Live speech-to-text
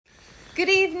Good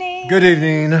evening. Good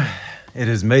evening. It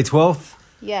is May 12th.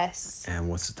 Yes. And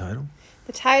what's the title?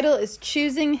 The title is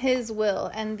Choosing His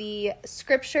Will, and the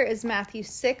scripture is Matthew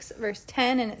 6, verse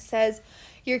 10, and it says,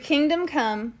 "Your kingdom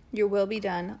come, your will be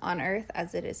done on earth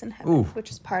as it is in heaven," Ooh.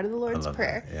 which is part of the Lord's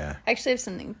Prayer. That, yeah. I actually have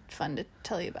something fun to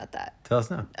tell you about that. Tell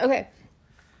us now. Okay.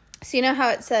 So you know how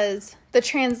it says, the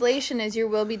translation is your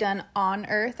will be done on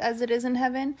earth as it is in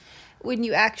heaven? When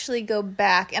you actually go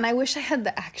back, and I wish I had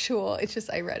the actual, it's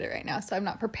just I read it right now, so I'm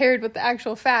not prepared with the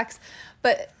actual facts,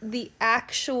 but the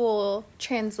actual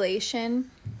translation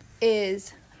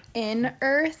is in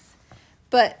earth,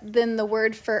 but then the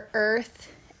word for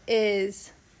earth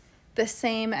is the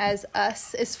same as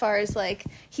us, as far as like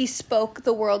he spoke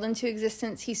the world into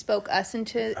existence, he spoke us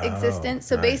into existence.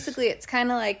 So nice. Basically it's kind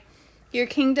of like, your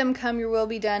kingdom come, your will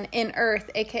be done in earth,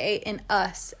 aka in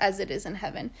us, as it is in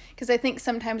heaven. Because I think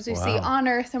sometimes we see on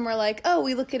earth and we're like, oh,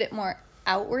 we look at it more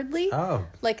outwardly,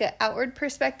 like an outward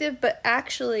perspective. But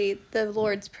actually, the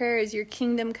Lord's Prayer is, your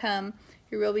kingdom come,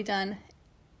 your will be done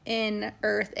in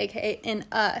earth, aka in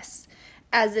us,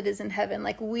 as it is in heaven.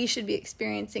 Like we should be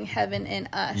experiencing heaven in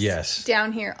us, yes,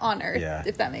 down here on earth,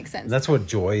 if that makes sense. And that's what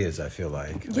joy is, I feel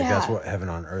like. Yeah. That's what heaven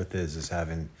on earth is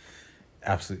having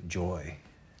absolute joy.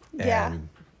 Yeah. And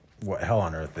what hell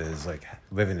on earth is like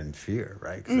living in fear,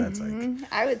 right? Because that's like,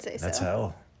 I would say that's so.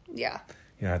 hell. Yeah.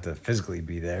 You don't have to physically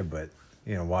be there, but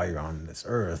you know, while you're on this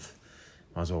earth,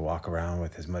 might as well walk around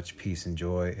with as much peace and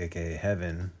joy, aka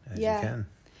heaven, as you can.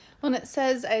 Well, and it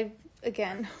says, I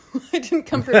didn't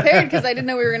come prepared because I didn't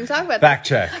know we were going to talk about Fact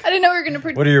check. I didn't know we were going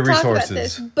to What are your talk resources? about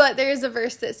this. But there is a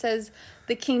verse that says,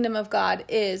 the kingdom of God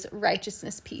is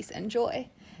righteousness, peace, and joy.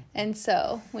 And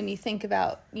so when you think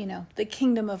about, you know, the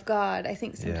kingdom of God, I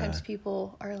think sometimes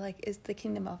people are like, is the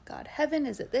kingdom of God heaven?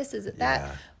 Is it this? Is it that?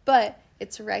 Yeah. But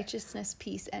it's righteousness,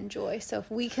 peace, and joy. So if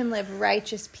we can live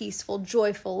righteous, peaceful,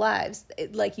 joyful lives,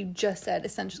 like you just said,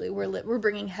 essentially, we're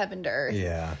bringing heaven to earth.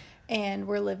 Yeah. And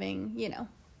we're living, you know,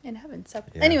 in heaven. So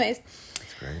anyways.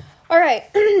 That's great. All right.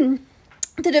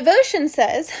 The devotion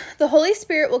says, the Holy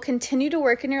Spirit will continue to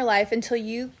work in your life until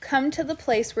you come to the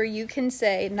place where you can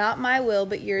say, not my will,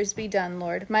 but yours be done,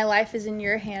 Lord. My life is in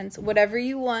your hands. Whatever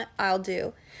you want, I'll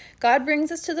do. God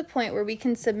brings us to the point where we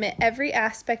can submit every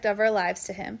aspect of our lives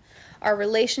to Him. Our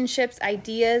relationships,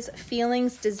 ideas,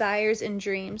 feelings, desires, and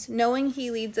dreams, knowing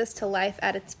He leads us to life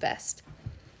at its best.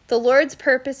 The Lord's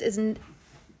purpose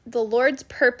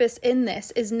in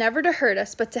this is never to hurt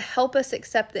us, but to help us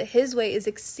accept that His way is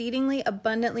exceedingly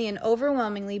abundantly and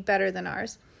overwhelmingly better than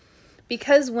ours.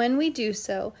 Because when we do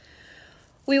so,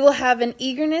 we will have an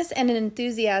eagerness and an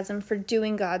enthusiasm for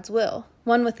doing God's will,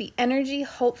 one with the energy,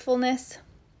 hopefulness,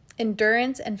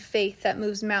 endurance, and faith that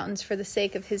moves mountains for the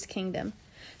sake of His kingdom.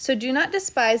 So do not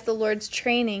despise the Lord's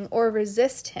training or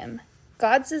resist Him.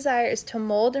 God's desire is to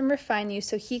mold and refine you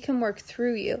so He can work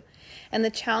through you. And the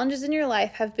challenges in your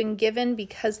life have been given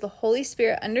because the Holy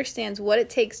Spirit understands what it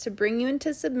takes to bring you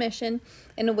into submission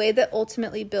in a way that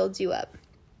ultimately builds you up.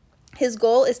 His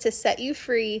goal is to set you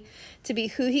free to be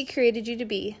who He created you to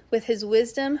be, with His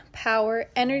wisdom, power,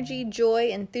 energy, joy,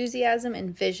 enthusiasm,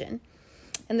 and vision.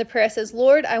 And the prayer says,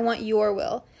 Lord, I want your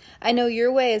will. I know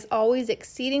your way is always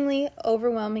exceedingly,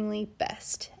 overwhelmingly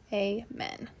best.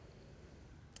 Amen.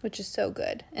 Which is so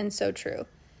good and so true.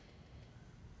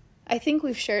 I think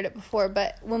we've shared it before,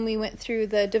 but when we went through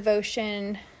the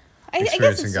devotion, I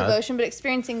guess it's devotion, but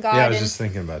experiencing God. Yeah, I was just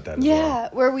thinking about that as well.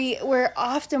 Where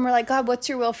we're like, God, what's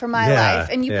your will for my life?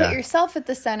 And you put yourself at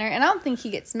the center, and I don't think He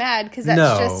gets mad because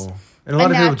that's just and a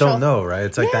lot of people don't know, right?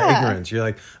 It's like that ignorance. You're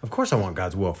like, of course I want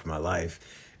God's will for my life.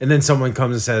 And then someone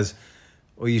comes and says,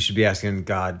 well, you should be asking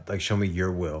God, like, show me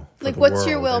your will for like, the what's world,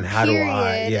 your will, and how period, do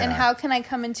I, and how can I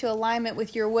come into alignment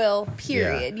with your will,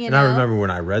 period, you and know? I remember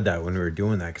when I read that, when we were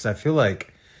doing that, because I feel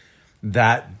like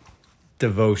that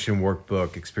devotion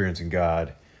workbook, Experiencing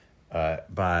God,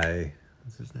 by,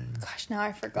 what's his name? Gosh, now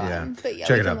I've forgotten. But Check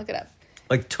we can look it up.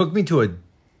 Like, took me to a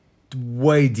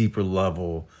way deeper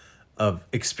level of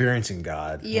experiencing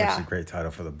God, which is a great title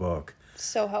for the book.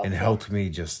 So helpful. And helped me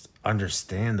just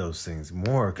understand those things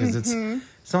more, because it's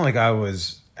not like I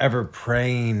was ever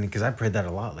praying, because I prayed that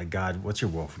a lot, like, God, what's your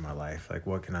will for my life? Like,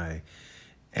 what can I,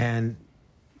 and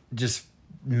just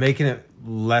making it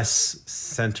less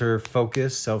self-centered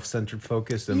focused,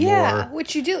 and more,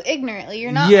 which you do ignorantly.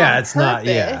 You're not on it's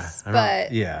purpose, not,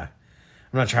 but I'm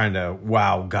not trying to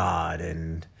wow God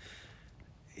and,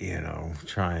 you know,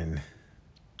 try and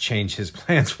change His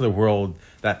plans for the world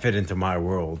that fit into my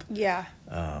world.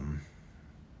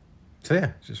 So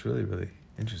it's just really, really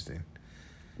interesting.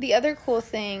 The other cool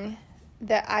thing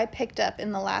that I picked up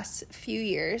in the last few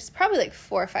years, probably like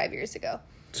 4 or 5 years ago,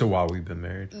 So while we've been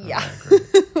married? Yeah.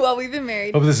 Okay, While we've been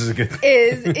married. Hope this is a good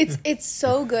thing. It's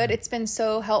so good. It's been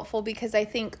so helpful because I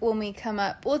think when we come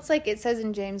up, well, it's like it says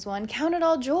in James 1, count it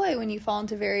all joy when you fall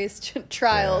into various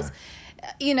trials,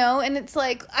 and it's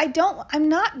like, I'm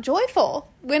not joyful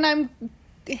when I'm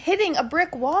hitting a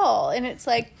brick wall and it's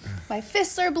like my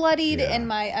fists are bloodied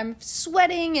and I'm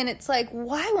sweating and it's like,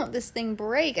 why won't this thing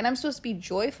break? And I'm supposed to be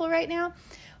joyful right now.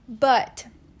 But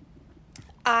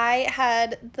I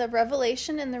had the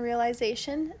revelation and the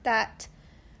realization that,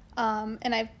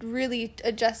 and I've really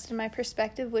adjusted my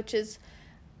perspective, which is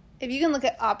if you can look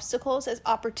at obstacles as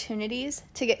opportunities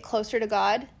to get closer to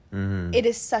God, it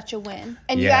is such a win.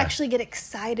 And you actually get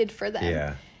excited for them.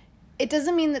 Yeah. It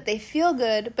doesn't mean that they feel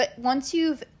good, but once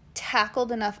you've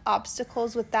tackled enough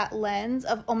obstacles with that lens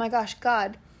of, oh my gosh,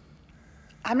 God,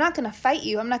 I'm not going to fight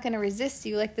you. I'm not going to resist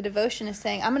you. Like the devotion is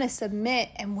saying, I'm going to submit.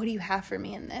 And what do you have for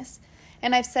me in this?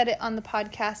 And I've said it on the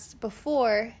podcast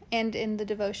before and in the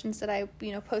devotions that I,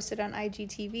 posted on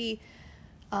IGTV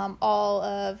all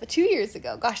of 2 years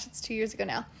ago. Gosh, it's 2 years ago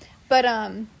now. But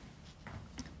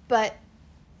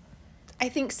I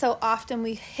think so often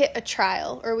we hit a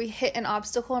trial or we hit an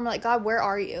obstacle and we're like, God, where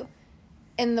are you?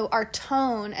 And our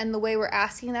tone and the way we're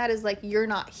asking that is like, you're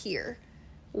not here.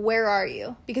 Where are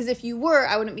you? Because if you were,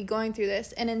 I wouldn't be going through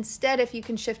this. And instead, if you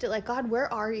can shift it like, God,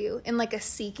 where are you? In like a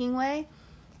seeking way,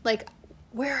 like,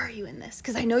 where are you in this?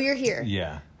 Because I know you're here.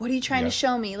 Yeah. What are you trying to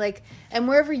show me? Like, and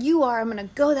wherever you are, I'm going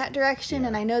to go that direction.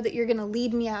 And I know that you're going to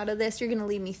lead me out of this. You're going to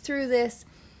lead me through this.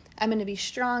 I'm going to be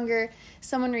stronger.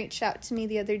 Someone reached out to me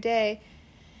the other day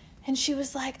and she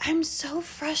was like, I'm so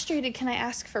frustrated. Can I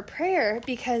ask for prayer?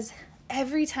 Because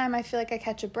every time I feel like I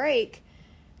catch a break,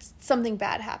 something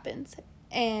bad happens.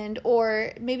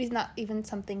 Or maybe it's not even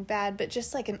something bad, but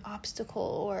just like an obstacle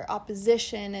or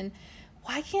opposition. And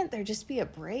why can't there just be a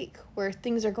break where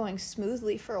things are going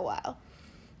smoothly for a while?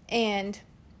 And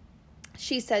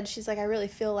she's like, I really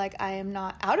feel like I am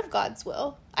not out of God's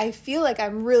will. I feel like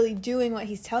I'm really doing what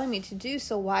he's telling me to do.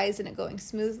 So why isn't it going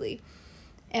smoothly?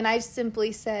 And I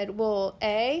simply said, well,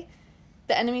 the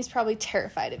enemy's probably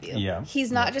terrified of you. Yeah.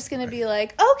 He's not just going to be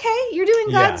like, okay, you're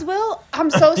doing God's will. I'm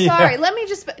so sorry. Let me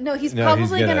just, no, he's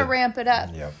probably going to ramp it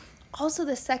up. Yep. Also,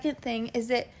 the second thing is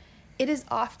that it is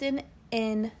often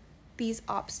in these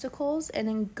obstacles and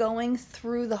in going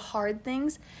through the hard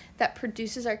things that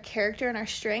produces our character and our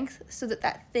strength, so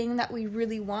that thing that we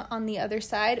really want on the other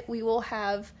side, we will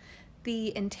have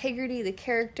the integrity, the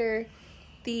character,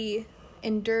 the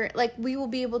endurance, like we will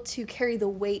be able to carry the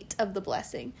weight of the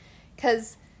blessing.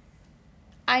 Because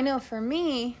I know for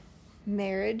me,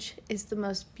 marriage is the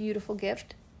most beautiful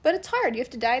gift, but it's hard. You have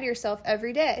to die to yourself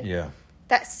every day. Yeah.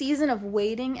 That season of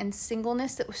waiting and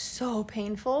singleness that was so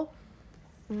painful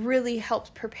really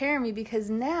helped prepare me, because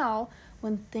now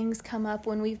when things come up,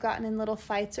 when we've gotten in little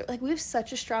fights, or like we have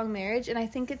such a strong marriage, and I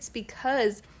think it's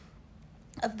because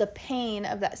of the pain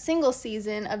of that single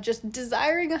season of just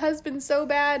desiring a husband so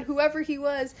bad, whoever he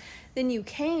was, then you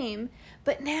came.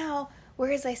 But now,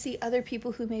 whereas I see other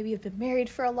people who maybe have been married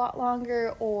for a lot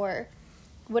longer or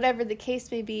whatever the case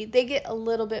may be, they get a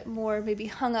little bit more maybe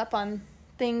hung up on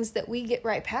things that we get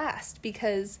right past,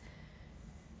 because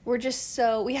we're just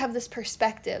we have this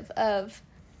perspective of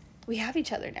we have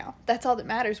each other now. That's all that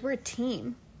matters. We're a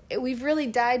team. We've really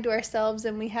died to ourselves,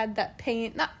 and we had that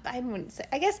pain. I wouldn't say,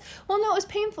 I guess, well, no, it was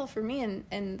painful for me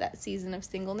in that season of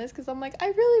singleness, because I'm like, I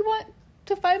really want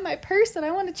to find my person. I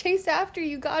want to chase after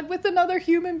you, God, with another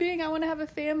human being. I want to have a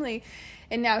family.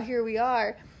 And now here we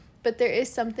are. But there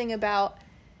is something about,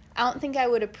 I don't think I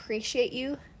would appreciate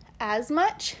you as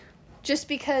much, just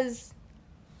because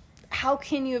how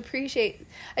can you appreciate?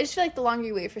 I just feel like the longer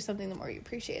you wait for something, the more you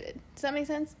appreciate it. Does that make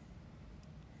sense?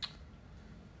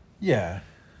 Yeah.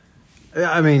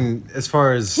 I mean, as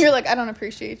far as... You're like, I don't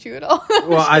appreciate you at all.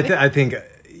 Well, I think...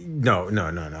 No,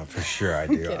 for sure I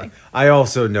do. I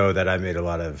also know that I made a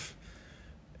lot of...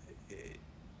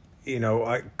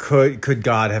 could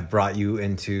God have brought you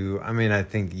into... I mean, I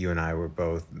think you and I were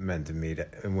both meant to meet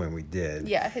when we did.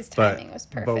 Yeah, his timing was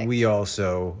perfect. But we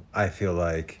also, I feel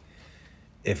like,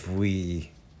 if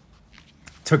we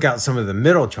took out some of the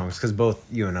middle chunks, because both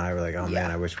you and I were like, man,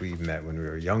 I wish we met when we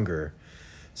were younger.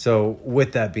 So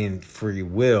with that being free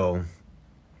will,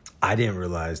 I didn't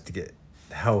realize to get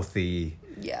healthy.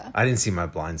 Yeah. I didn't see my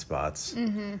blind spots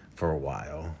for a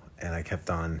while. And I kept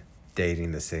on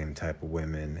dating the same type of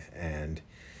women and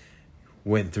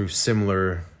went through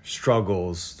similar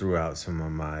struggles throughout some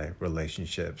of my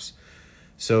relationships.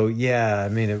 So, yeah, I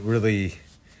mean, it really...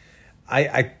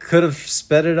 I could have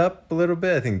sped it up a little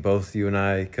bit. I think both you and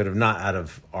I could have, not out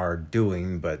of our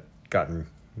doing, but gotten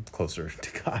closer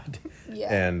to God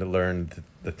Yeah. and learned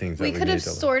the things that We we could have need to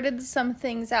learn. sorted some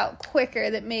things out quicker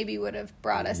that maybe would have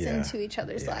brought us Yeah. into each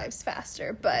other's Yeah. lives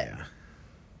faster. But Yeah.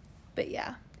 but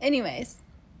yeah. Anyways,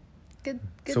 good.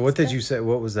 So what did stuff. you say?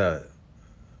 What was that?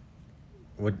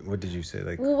 What did you say?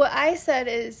 Like, Well, what I said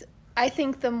is, I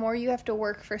think the more you have to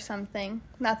work for something,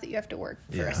 not that you have to work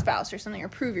for Yeah. a spouse or something or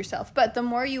prove yourself, but the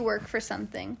more you work for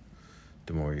something,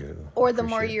 the more you or the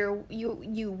more appreciate-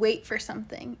 you wait for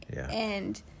something, Yeah.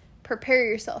 and prepare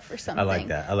yourself for something. I like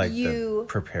that. I like you the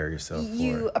prepare yourself for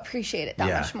you it. appreciate it that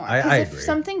Yeah, much more. I Because if agree.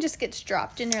 something just gets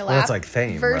dropped in your lap, Well, it's like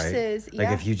fame, versus right? Like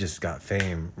yeah, if you just got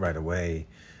fame right away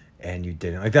and you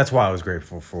didn't. Like that's why I was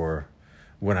grateful for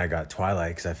when I got Twilight,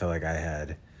 because I felt like I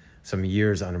had some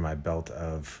years under my belt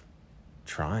of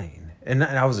trying. And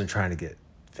I wasn't trying to get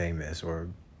famous or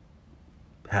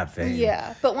have fame.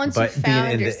 yeah. But once you But found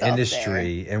being in the yourself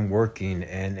industry and working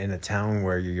and in a town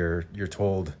where you're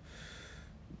told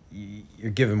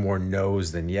you're given more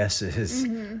no's than yeses,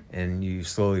 Mm-hmm. and you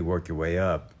slowly work your way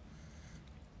up.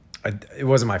 It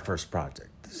wasn't my first project,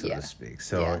 so Yeah. to speak.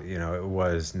 So Yeah. it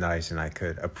was nice, and I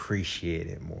could appreciate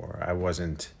it more. I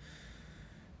wasn't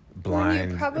there,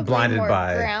 and you're probably blinded more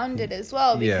by grounded as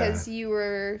well, Yeah. because you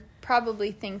were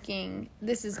probably thinking,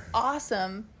 "This is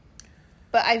awesome."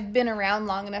 But I've been around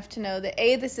long enough to know that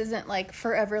this isn't like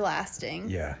forever lasting.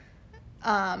 Yeah,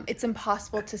 It's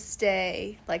impossible to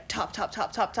stay like top.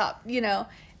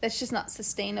 That's just not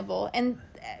sustainable. And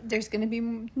there's going to be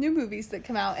new movies that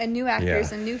come out and new actors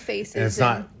Yeah. and new faces. and it's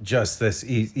not just this,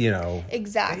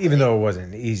 Exactly. Even though it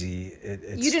wasn't easy, it's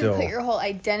you didn't still, put your whole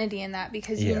identity in that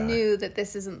because you Yeah. knew that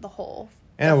this isn't the whole.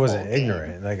 And the I wasn't whole game.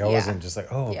 ignorant. Like I Yeah. wasn't just like,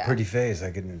 oh, Yeah. pretty face.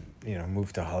 I could,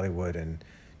 move to Hollywood and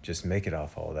just make it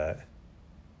off all that.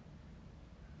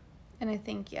 And I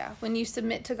think, when you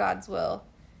submit to God's will,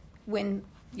 when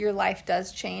your life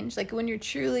does change, like when you're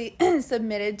truly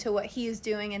submitted to what He is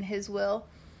doing in His will,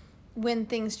 when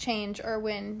things change, or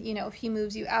when, if He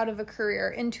moves you out of a career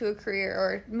into a career,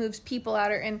 or moves people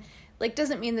out, and like,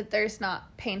 doesn't mean that there's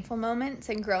not painful moments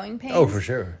and growing pains. Oh, for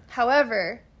sure.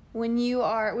 However, when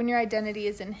your identity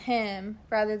is in Him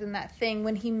rather than that thing,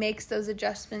 when He makes those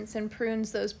adjustments and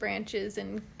prunes those branches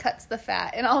and cuts the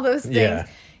fat and all those things, Yeah.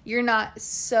 you're not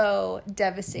so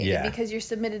devastated Yeah. because you're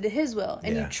submitted to His will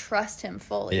and you Yeah. trust Him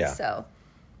fully. Yeah. So,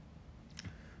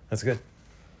 That's good.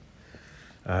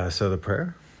 So the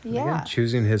prayer? Yeah. Again,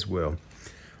 choosing His will.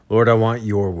 Lord, I want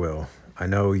your will. I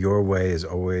know your way is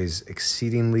always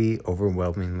exceedingly,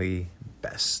 overwhelmingly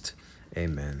best.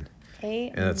 Amen.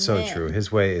 amen. And that's so true.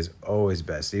 His way is always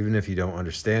best. Even if you don't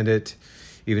understand it,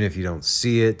 even if you don't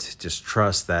see it, just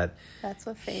trust that. That's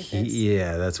what faith is.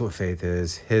 Yeah, that's what faith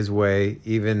is. His way,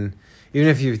 even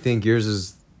if you think yours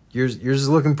is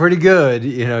looking pretty good,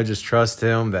 just trust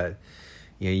Him that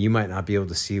you might not be able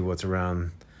to see what's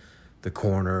around the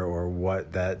corner, or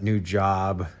what that new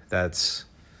job that's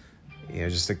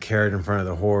just a carrot in front of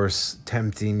the horse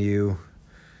tempting you.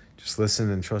 Just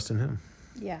listen and trust in Him.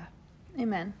 Yeah.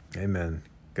 Amen. Amen.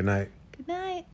 Good night. Good night.